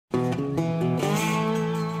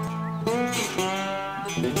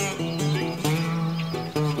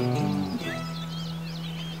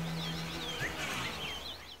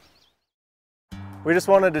We just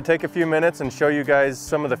wanted to take a few minutes and show you guys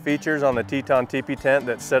some of the features on the Teton Tipi tent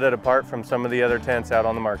that set it apart from some of the other tents out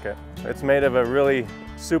on the market. It's made of a really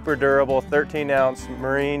super durable 13-ounce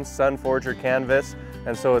marine sun forger canvas,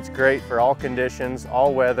 and so it's great for all conditions,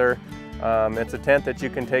 all weather. It's a tent that you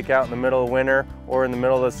can take out in the middle of winter or in the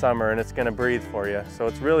middle of the summer, and it's going to breathe for you. So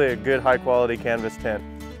it's really a good high quality canvas tent.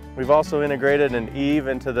 We've also integrated an eave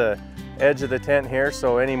into the edge of the tent here,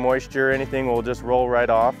 so any moisture or anything will just roll right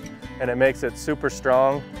off, and it makes it super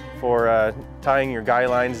strong for tying your guy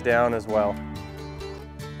lines down as well.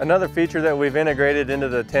 Another feature that we've integrated into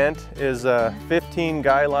the tent is 15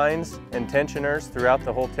 guy lines and tensioners throughout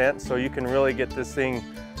the whole tent, so you can really get this thing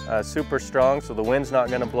super strong so the wind's not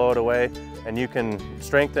going to blow it away, and you can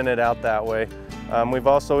strengthen it out that way. We've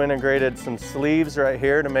also integrated some sleeves right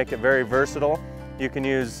here to make it very versatile. You can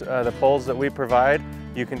use the poles that we provide.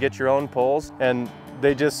 You can get your own poles, and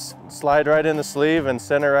they just slide right in the sleeve and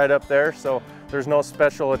center right up there, so there's no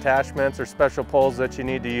special attachments or special poles that you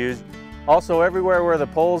need to use. Also, everywhere where the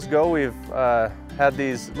poles go, we've had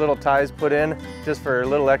these little ties put in just for a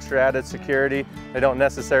little extra added security. They don't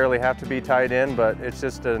necessarily have to be tied in, but it's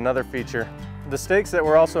just another feature. The stakes that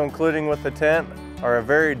we're also including with the tent are a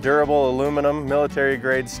very durable aluminum military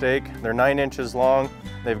grade stake. They're 9 inches long.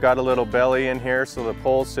 They've got a little belly in here, so the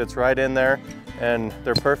pole sits right in there, and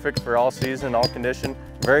they're perfect for all season, all condition.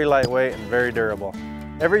 Very lightweight and very durable.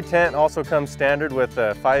 Every tent also comes standard with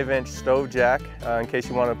a 5-inch stove jack in case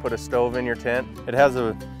you want to put a stove in your tent. It has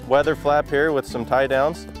a weather flap here with some tie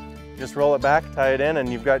downs. Just roll it back, tie it in,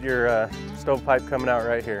 and you've got your stove pipe coming out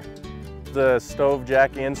right here. The stove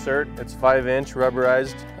jack insert, it's 5-inch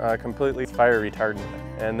rubberized, completely fire retardant,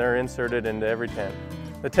 and they're inserted into every tent.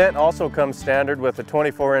 The tent also comes standard with a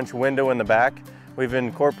 24-inch window in the back. We've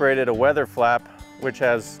incorporated a weather flap which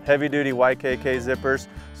has heavy-duty YKK zippers,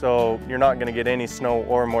 so you're not going to get any snow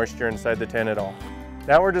or moisture inside the tent at all.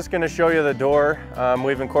 Now we're just going to show you the door.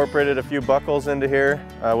 We've incorporated a few buckles into here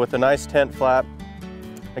with a nice tent flap,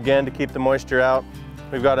 again to keep the moisture out.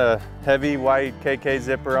 We've got a heavy YKK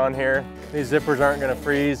zipper on here. These zippers aren't going to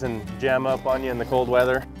freeze and jam up on you in the cold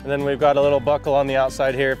weather. And then we've got a little buckle on the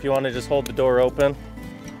outside here if you want to just hold the door open.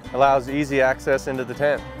 Allows easy access into the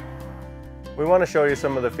tent. We want to show you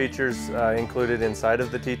some of the features included inside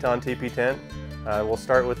of the Teton Tipi tent. We'll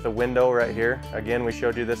start with the window right here. Again, we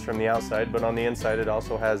showed you this from the outside, but on the inside it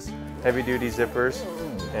also has heavy-duty zippers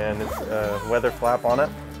and it's a weather flap on it.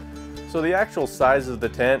 So the actual size of the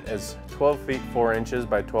tent is 12 feet 4 inches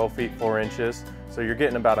by 12 feet 4 inches. So you're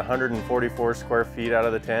getting about 144 square feet out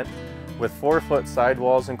of the tent. With 4-foot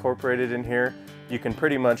sidewalls incorporated in here, you can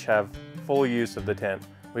pretty much have full use of the tent.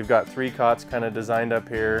 We've got 3 cots kind of designed up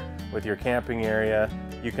here with your camping area.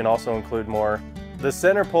 You can also include more. The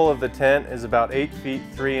center pole of the tent is about 8 feet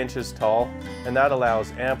 3 inches tall, and that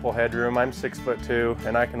allows ample headroom. I'm 6'2",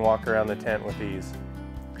 and I can walk around the tent with ease.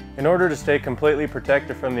 In order to stay completely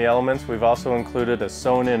protected from the elements, we've also included a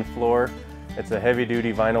sewn-in floor. It's a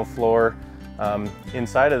heavy-duty vinyl floor.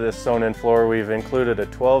 Inside of this sewn-in floor, we've included a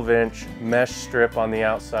 12-inch mesh strip on the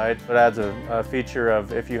outside. It adds a feature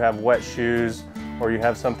of if you have wet shoes or you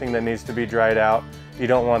have something that needs to be dried out, you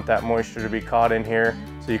don't want that moisture to be caught in here,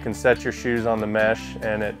 so you can set your shoes on the mesh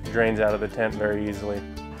and it drains out of the tent very easily.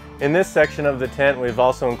 In this section of the tent, we've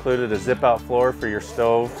also included a zip-out floor for your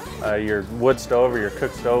stove, your wood stove or your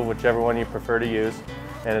cook stove, whichever one you prefer to use,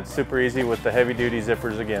 and it's super easy with the heavy-duty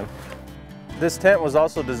zippers again. This tent was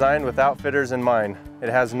also designed with outfitters in mind. It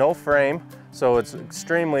has no frame, so it's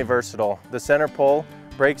extremely versatile. The center pole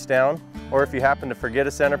breaks down, or if you happen to forget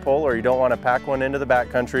a center pole or you don't want to pack one into the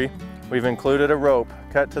backcountry, we've included a rope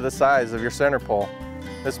cut to the size of your center pole.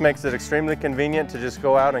 This makes it extremely convenient to just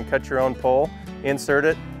go out and cut your own pole, insert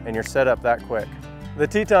it, and you're set up that quick. The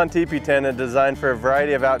Teton Tipi tent is designed for a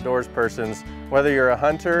variety of outdoors persons. Whether you're a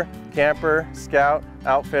hunter, camper, scout,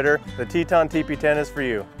 outfitter, the Teton Tipi tent is for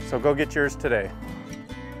you. So go get yours today.